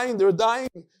flying. They were dying.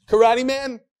 Karate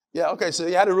man. Yeah. Okay. So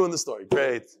you had to ruin the story.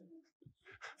 Great.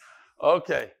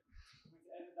 Okay.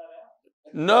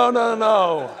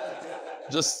 No.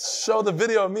 Just show the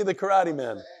video of me, the karate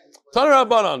man. Taner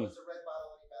Rabbanon.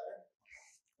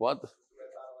 What?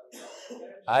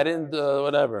 I didn't.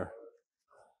 Whatever.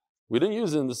 We didn't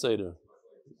use it in the Seder.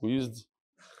 We used.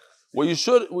 What you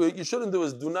shouldn't do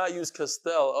is do not use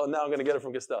Castel. Oh, now I'm going to get it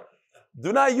from Castel.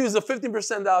 Do not use the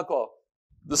 15% alcohol.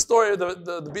 The story of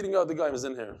the beating of the guy is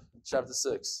in here, chapter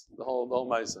 6. The whole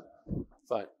Maisa.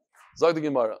 Fine. Zog the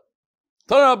Gemara.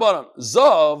 Taner Rabbanon.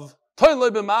 Zav toiloi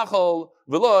b'machol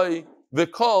v'loi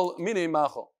v'kol mini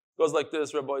machol. Goes like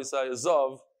this. Rabbi Yisai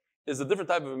Zav is a different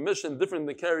type of emission, different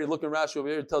than carry. Look in Rashi over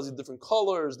here. It tells you different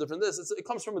colors, different this. It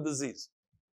comes from a disease.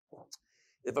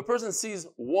 If a person sees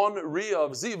 1 riyah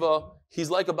of ziva, he's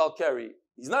like a balkari.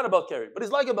 He's not a balkari, but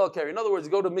he's like a balkari. In other words,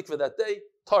 you go to mikveh that day,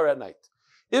 tar at night.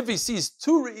 If he sees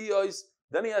 2 riyahs,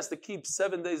 then he has to keep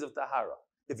 7 days of tahara.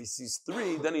 If he sees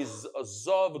 3, then he's a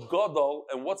zav gadol.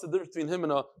 And what's the difference between him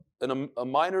and a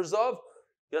minor zav?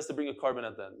 He has to bring a carbon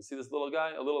at the end. You see this little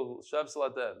guy? A little shevsel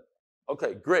at the end.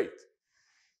 Okay, great.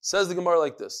 Says the Gemara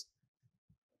like this.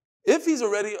 If he's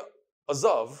already a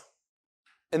zav,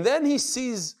 and then he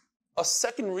sees a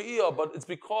second riyah, but it's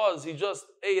because he just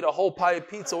ate a whole pie of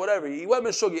pizza, whatever. He went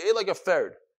meshugi, he ate like a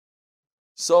ferd.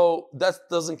 So that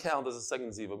doesn't count as a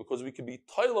second ziva, because we could be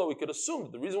toilo, we could assume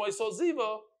that the reason why he saw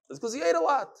ziva is because he ate a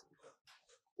lot.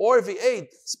 Or if he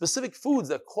ate specific foods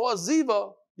that cause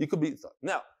ziva, you could be.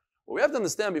 Now, what we have to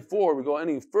understand before we go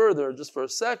any further, just for a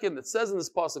second, it says in this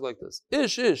pasuk like this: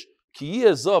 Ish, ki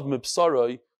zav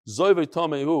mipsarai, zoyvei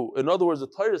tamehu. In other words, the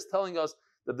Torah is telling us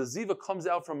that the ziva comes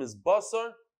out from his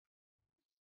basar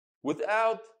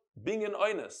without being an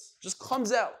oinus, just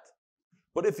comes out.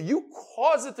 But if you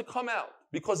cause it to come out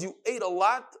because you ate a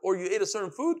lot or you ate a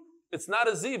certain food, it's not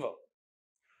a ziva.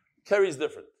 Keri is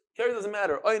different. Keri doesn't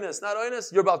matter. Oinus, not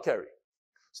oinus, you're about keri.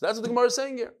 So that's what the Gemara is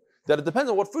saying here. That it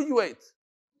depends on what food you ate.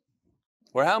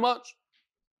 Or how much.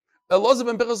 You don't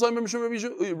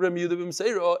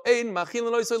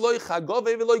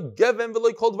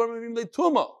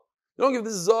give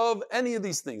this zav any of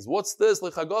these things. What's this?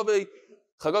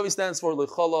 Chagavi stands for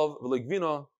lechalav,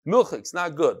 v'legvina, milchik. It's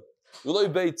not good. V'loy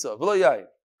beitza, v'loy yayin,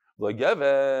 v'loy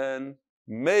geven,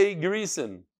 mei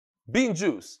grisen, bean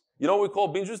juice. You know what we call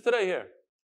bean juice today here?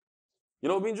 You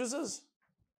know what bean juice is?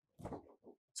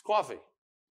 It's coffee.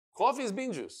 Coffee is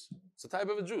bean juice. It's a type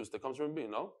of a juice that comes from a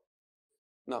bean, no?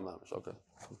 No, mamish. Okay,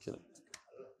 I'm kidding.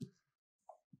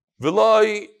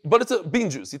 V'loy, but it's a bean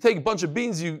juice. You take a bunch of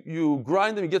beans, you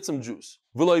grind them, you get some juice.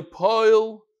 V'loy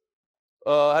poil.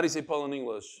 How do you say pol in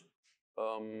English?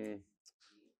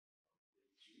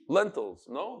 Lentils,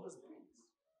 no?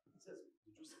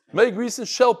 May grease and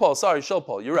shell pol. Sorry, shell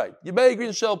pol. You're right. You may grease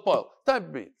and shell pol. Type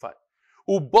of meat. Fine.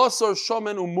 Ubasar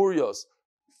shomen umurios.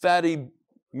 Fatty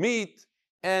meat.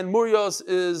 And murios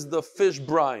is the fish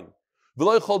brine.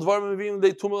 V'loy chol dvarim mevim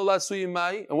de tumah lasui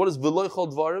mai. And what is v'loy chol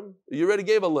dvarim? You already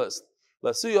gave a list.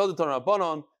 Lasui hod etan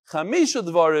rabbanon. Chamisha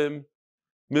dvarim.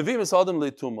 There's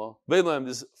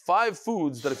 5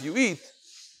 foods that if you eat,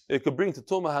 it could bring to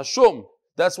Tumah Hashum.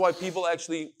 That's why people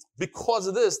actually, because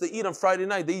of this, they eat on Friday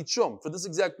night, they eat Shum, for this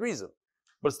exact reason.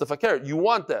 But it's the fakir. You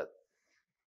want that.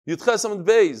 Yudches Amud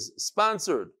Beis,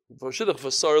 sponsored for Shidduch for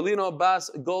Sarlino Bas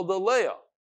Golda Leah.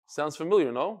 Sounds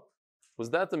familiar, no? Was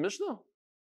that the Mishnah?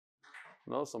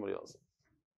 No, somebody else.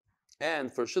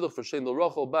 And for Shidduch for Shein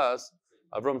Rachel Bas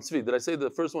Avram Tzvi. Did I say the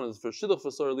first one is for Shidduch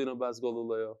for Sarlino Bas Golda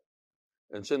Leah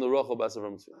and Shein Rachel Bas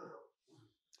Avram Tzvi?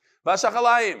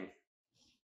 Vashachalayim.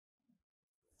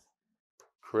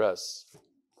 Kress.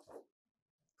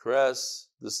 Kress.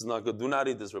 This is not good. Do not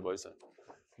eat this, Rabbi said.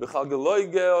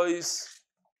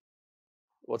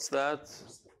 What's that?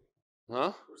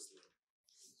 Huh?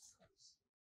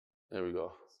 There we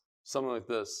go. Something like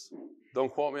this.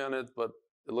 Don't quote me on it, but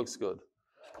it looks good.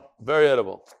 Very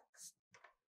edible.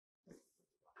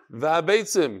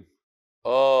 Va'abeitzim.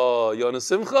 Oh, Yona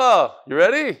Simcha. You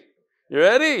ready? You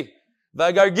ready?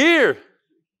 Va'gargir.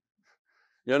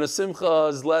 Yona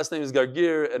Simcha's last name is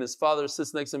Gargir, and his father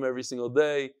sits next to him every single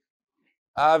day.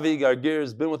 Avi Gargir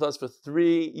has been with us for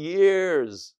 3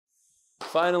 years.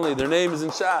 Finally, their name is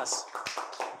in Shas.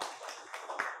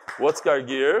 What's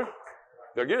Gargir?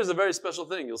 Gargir is a very special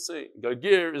thing, you'll see.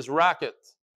 Gargir is rocket.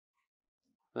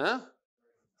 Huh?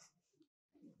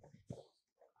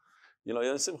 You know,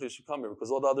 Yona Simcha, you should come here because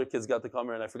all the other kids got to come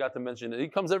here and I forgot to mention it. He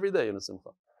comes every day, Yona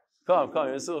Simcha. Come,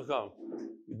 Yona Simcha, come.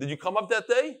 Did you come up that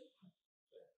day?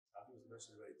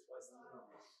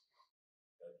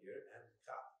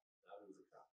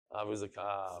 Avi's a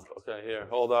cop. Okay, here,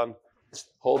 hold on.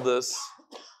 Hold this.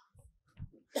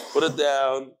 Put it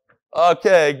down.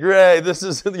 Okay, great. This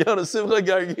is Yona Simcha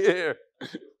Gargir.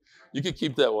 You can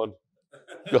keep that one.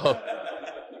 Go.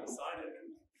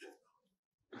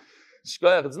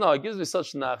 It gives me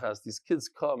such nachas. These kids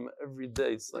come every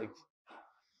day. It's like,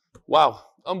 wow,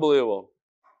 unbelievable.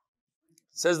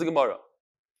 Says the Gemara.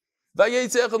 The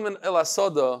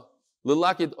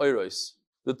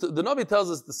Navi tells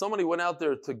us that somebody went out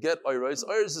there to get oiros.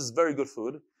 Oiros is very good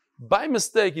food. By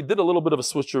mistake, he did a little bit of a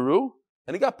switcheroo,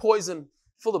 and he got poison.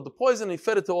 Filled up the poison, and he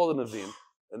fed it to all the Navim.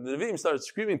 And the Navim started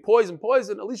screaming, poison,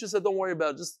 poison. Elisha said, don't worry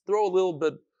about it. Just throw a little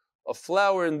bit of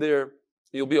flour in there.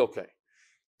 You'll be okay.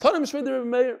 Tanim Shmei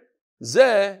Meir.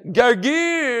 Zeh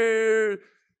Gargir.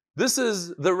 This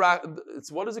is the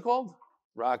it's what is it called?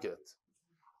 Rocket.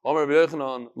 Omer Rabbi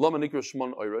Yochanan, Lama Nikra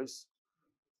Shmon Oiros.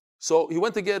 So he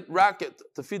went to get racket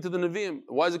to feed to the Nevi'im.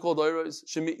 Why is it called Oiros?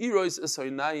 Shemi Irois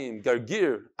Esaynayim,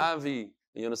 Gargir, Avi,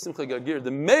 and Yona Simcha Gargir.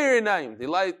 The Meir Naim, they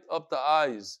light up the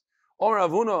eyes. Omer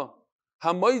Avuna,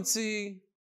 Hamoitzi,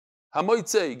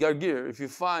 Gargir. If you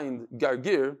find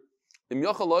Gargir,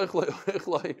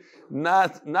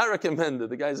 not recommended.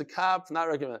 The guy's a cop, not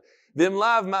recommended.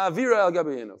 Vimlav Ma'avira al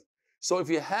Gabayinov. So if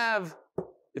you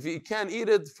can't eat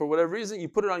it for whatever reason, you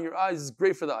put it on your eyes. It's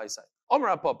great for the eyesight. Omer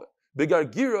Apapa.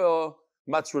 Begargira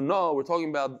matzruna, we're talking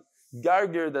about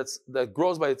gargir that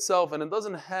grows by itself and it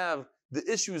doesn't have the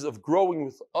issues of growing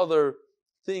with other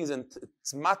things. And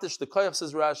it's matish the koyach,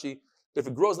 says Rashi. If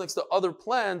it grows next to other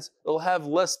plants, it'll have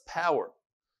less power,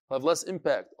 it'll have less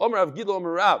impact. Omer Rav Gidol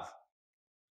Omer Rav.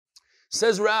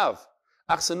 Says Rav,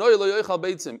 if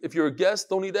you're a guest,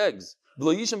 don't eat eggs.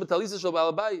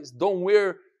 Don't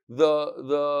wear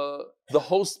the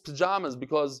host's pajamas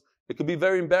because it could be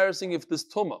very embarrassing if this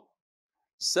tumah.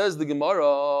 Says the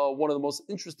Gemara, one of the most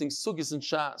interesting sugis in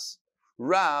Shas.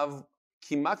 Rav,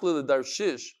 kimakle the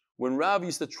Darshish, when Rav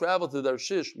used to travel to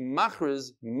Darshish,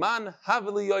 machriz man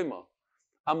havili yoima.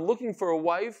 I'm looking for a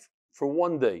wife for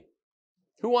one day.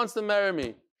 Who wants to marry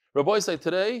me? Rabbi say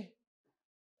today,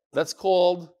 that's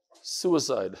called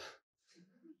suicide.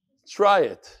 Try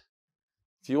it.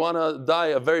 If you want to die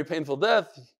a very painful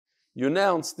death, you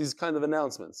announce these kind of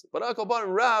announcements. But Akabar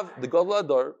and Rav, the Gadol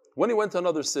Adar, when he went to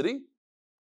another city,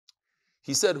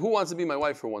 he said, who wants to be my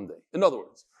wife for one day? In other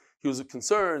words, he was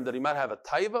concerned that he might have a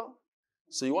taiva,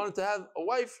 so he wanted to have a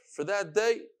wife for that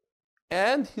day,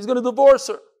 and he's going to divorce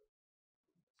her.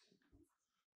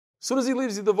 As soon as he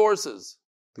leaves, he divorces.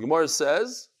 The Gemara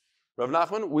says, Rav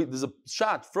Nachman, there's a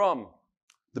shot from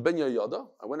the Ben Yehoyada.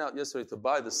 I went out yesterday to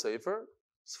buy the Sefer.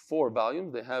 It's 4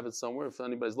 volumes. They have it somewhere. If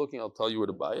anybody's looking, I'll tell you where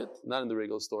to buy it. Not in the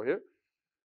regular store here.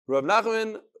 Rav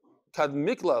Nachman, Kad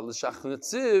Mikla, L'shach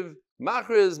Netziv,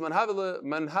 Machriz,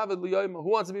 Manhavid Liyoyim. Who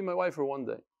wants to be my wife for one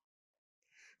day?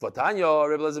 Vatanya,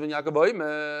 Rav Elazar ben Yaakov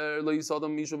Oimer, Lo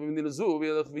Yisadam Misha b'Medina Zu,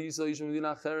 V'yelech V'yisa Yisha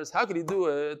b'Medina Acheres. How could he do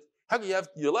it? How could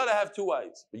you're allowed to have 2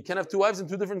 wives, but you can't have 2 wives in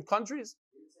 2 different countries?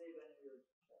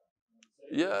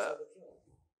 Yeah.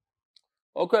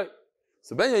 Okay.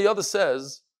 So Ben Yehoyada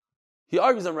says, he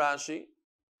argues on Rashi,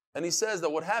 and he says that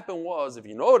what happened was, if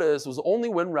you notice, was only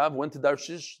when Rav went to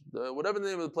Darshish, whatever the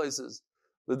name of the place is,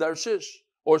 the Darshish,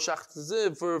 or Shach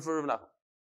Tziv for Rav Nachman.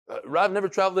 Rav never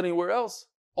traveled anywhere else,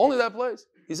 only that place.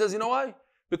 He says, you know why?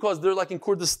 Because they're like in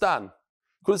Kurdistan.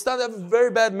 Kurdistan, they have a very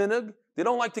bad minhag. They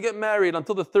don't like to get married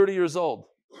until they're 30 years old.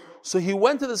 So he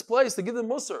went to this place to give them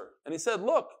musar. And he said,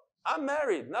 look, I'm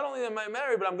married. Not only am I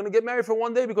married, but I'm going to get married for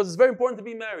one day because it's very important to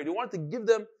be married. He wanted to give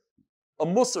them a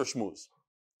musar shmuz.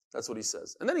 That's what he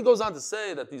says. And then he goes on to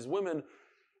say that these women,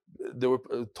 they were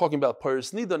talking about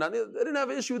Paris Nida. Now, they didn't have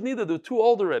an issue with Nida. They were too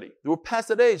old already. They were past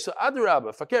that age. So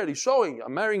Adirabba, Fakir, he's showing,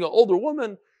 I'm marrying an older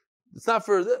woman. It's not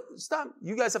for, stop.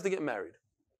 You guys have to get married.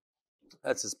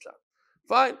 That's his pshat.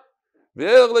 Fine. It's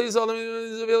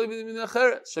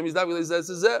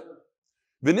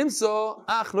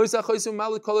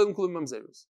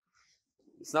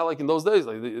not like in those days,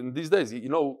 like in these days, you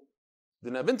know,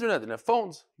 didn't have internet, didn't have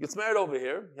phones. He gets married over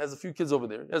here, he has a few kids over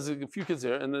there, he has a few kids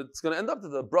here, and it's going to end up that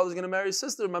the brother's going to marry his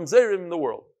sister, mamzerim in the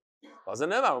world. Amri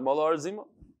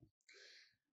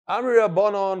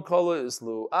Rabbanon Kala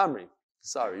Islu. Amri.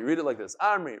 Sorry, you read it like this.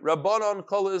 Amri Rabbanon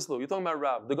Kala Islu. You're talking about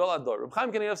Rav, the Galador. Reb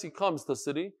Chaim Kanievsky comes to the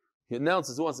city. He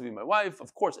announces who wants to be my wife.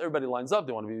 Of course, everybody lines up.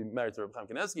 They want to be married to Reb Chaim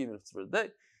Kanievsky, even if it's for a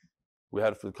day. We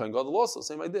had it for the Kohen Gadol also.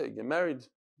 Same idea. You get married,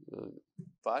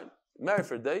 fine. Married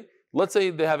for a day. Let's say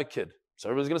they have a kid. So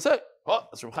everybody's going to say, oh,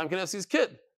 that's Reb Chaim Kanievsky's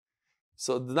kid.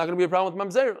 So there's not going to be a problem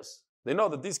with mamzeros. They know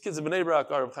that these kids in Bnei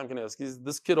Brak are Reb Chaim Kanievsky.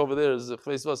 This kid over there is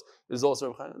also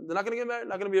Reb Chaim. They're not going to get married.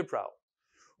 Not going to be a problem.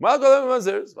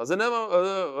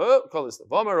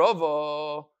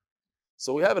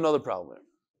 So we have another problem here.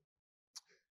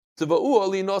 And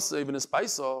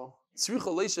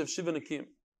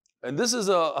this is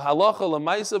a halacha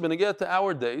lemaisa b'negeh to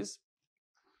our days.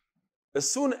 As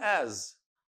soon as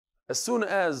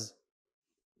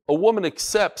a woman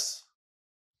accepts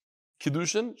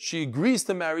kiddushin, she agrees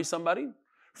to marry somebody,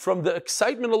 from the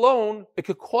excitement alone, it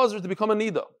could cause her to become a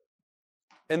nida.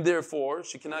 And therefore,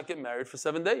 she cannot get married for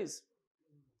 7 days.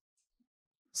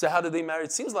 So how did they marry?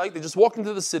 It seems like they just walked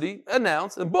into the city,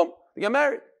 announced, and boom, they got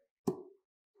married.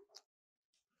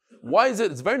 Why is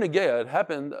it? It's very negeya. It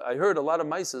happened, I heard a lot of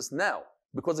maises now,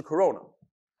 because of Corona.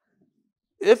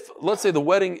 If, let's say the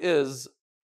wedding is,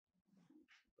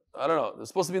 I don't know, it's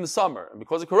supposed to be in the summer, and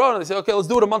because of Corona, they say, okay, let's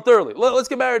do it a month early. Let's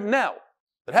get married now.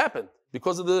 It happened,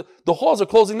 because of the halls are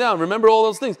closing down. Remember all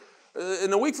those things.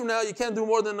 In a week from now, you can't do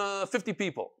more than 50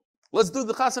 people. Let's do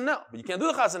the chassan now. But you can't do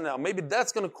the chassan now. Maybe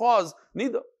that's going to cause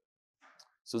nida.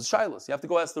 So it's shilas. You have to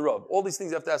go ask the Rav. All these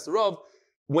things you have to ask the Rav.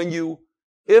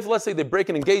 If let's say they break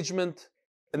an engagement,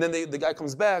 and then the guy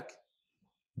comes back,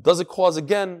 does it cause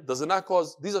again? Does it not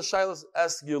cause? These are shilas.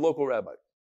 Ask your local rabbi.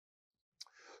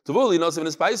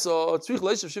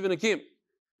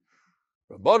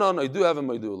 Rabbanon, I do have a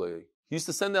maidulei. He used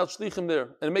to send out shlichim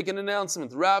there and make an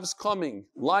announcement. Rav's coming.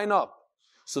 Line up.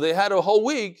 So they had a whole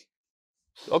week.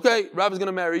 Okay, Rav is going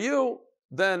to marry you.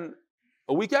 Then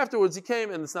a week afterwards he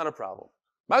came and it's not a problem.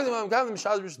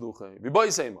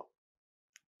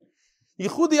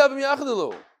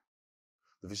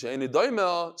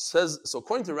 Says, so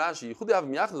according to Rashi,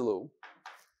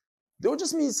 they were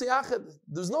just miyachid.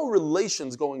 There's no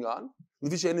relations going on.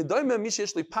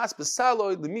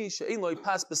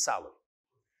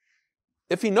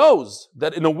 If he knows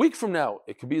that in a week from now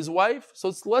it could be his wife, so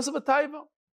it's less of a taiva.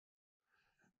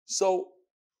 So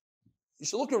you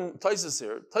should look at Taisus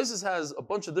here. Taisus has a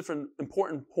bunch of different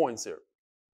important points here.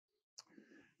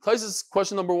 Taisus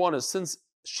question number one is, since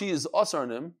she is asar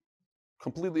on him,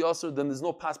 completely asar, then there's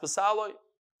no pas pasaloi.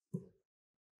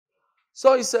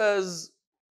 So he says,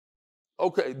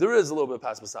 okay, there is a little bit of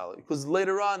pas pasaloi, because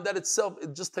later on that itself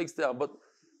it just takes down. But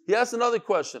he asked another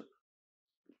question.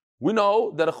 We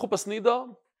know that a chuppah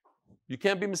nida, you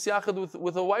can't be misyachid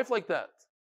with a wife like that.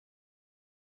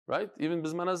 Right? Even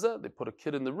bisman hazeh, they put a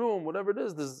kid in the room, whatever it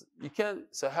is, you can't.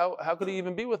 So how could he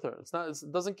even be with her? It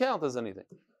doesn't count as anything.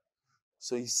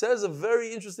 So he says a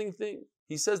very interesting thing.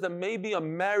 He says that maybe a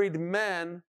married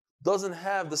man doesn't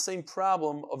have the same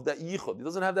problem of that yichud. He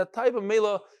doesn't have that type of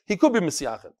mela. He could be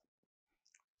misyachid.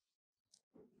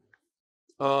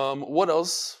 What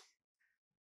else?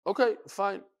 Okay,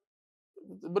 fine.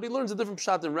 But he learns a different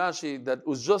pshat in Rashi that it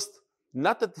was just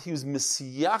not that he was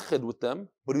misyached with them,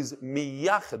 but he's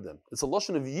miyached them. It's a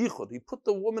lashon of yichud. He put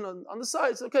the woman on the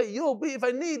side. Said, okay, you'll be if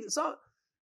I need.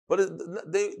 But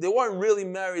they weren't really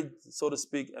married, so to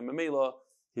speak. And Mamela,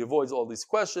 he avoids all these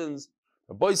questions.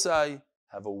 Rabbi Sai,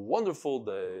 have a wonderful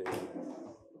day.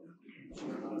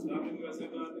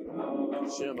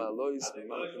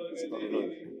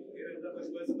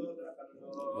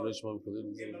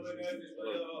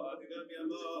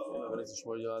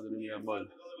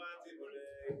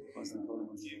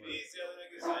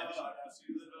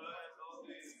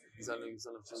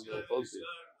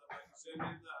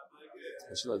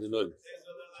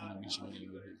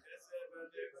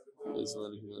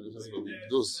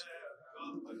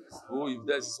 הוא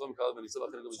יבדל ישראל מקרב וניצל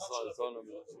אחרי גם ישראל רצון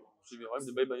שביום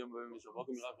דבי ביום ביום שבוע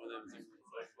כמירב קודם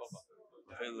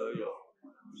לכן זה היה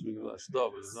שבגלל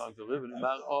שטוב זה זמן קריב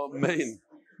ונאמר אמן.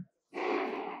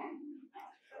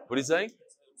 What are you saying?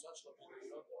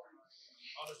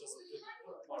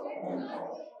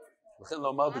 לכן לא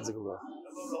אמרתי את זה כבר.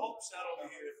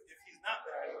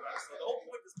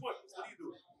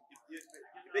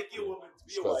 You make your woman to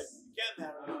be a wife. You can't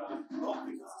marry her. The whole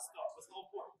thing is a stuff. What's the whole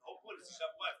point? The whole point is to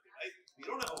have a wife, right? You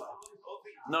don't have a wife. The whole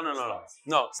thing.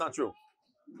 No, it's not true.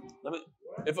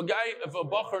 If a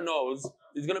bacher knows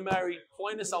he's going to marry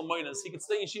Ploinus Almoinus, he could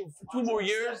stay in Yeshiva for 2 more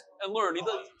years and learn.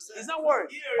 He's not worried.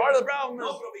 Part of the problem is...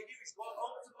 No, bro, he's going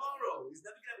home tomorrow. He's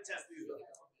never going to have a chance to do that.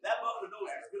 That bacher knows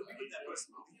he's going to be with that person.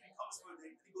 He comes for a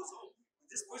day, he goes home.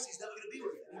 This person he's never going to be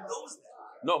with. He knows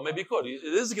that. No, maybe he could.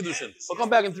 It is a Kedushin. He'll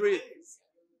come back in 3 years.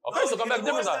 Okay, so come back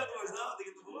different time. They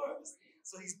get divorced.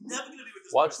 So he's never going to be with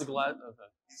this Watch person. the glad. Okay.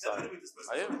 He's never going to be with this person.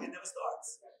 So it never starts.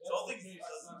 So all things he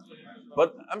does. But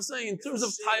I'm saying in terms of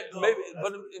time,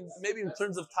 maybe in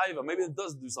terms of taiva, maybe it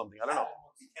does do something. I don't know.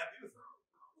 He can't be with her.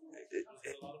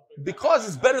 Because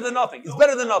it's better than nothing. It's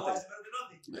better than nothing. It's better than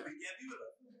nothing. He can't be with her.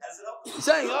 Has it up? He's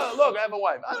saying, oh, look, I have a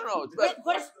wife. I don't know. It's better.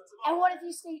 What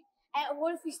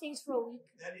if he stays for a week?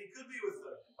 Then he could be with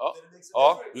her. Oh, then it makes a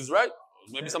difference. He's right.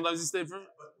 Maybe sometimes he stayed for.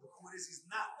 But the point is, he's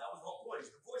not. That was the whole point.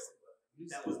 He's divorcing her.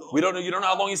 That was the whole We don't know. You don't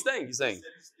know how long he's staying. He's saying.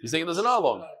 He's saying he doesn't know how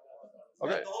long.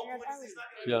 Okay. The whole point is he's not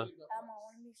going to Yeah. I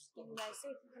want to give you guys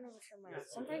safe.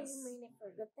 Sometimes you mean it for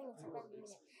a good thing, sometimes you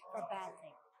mean it for a bad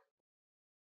thing.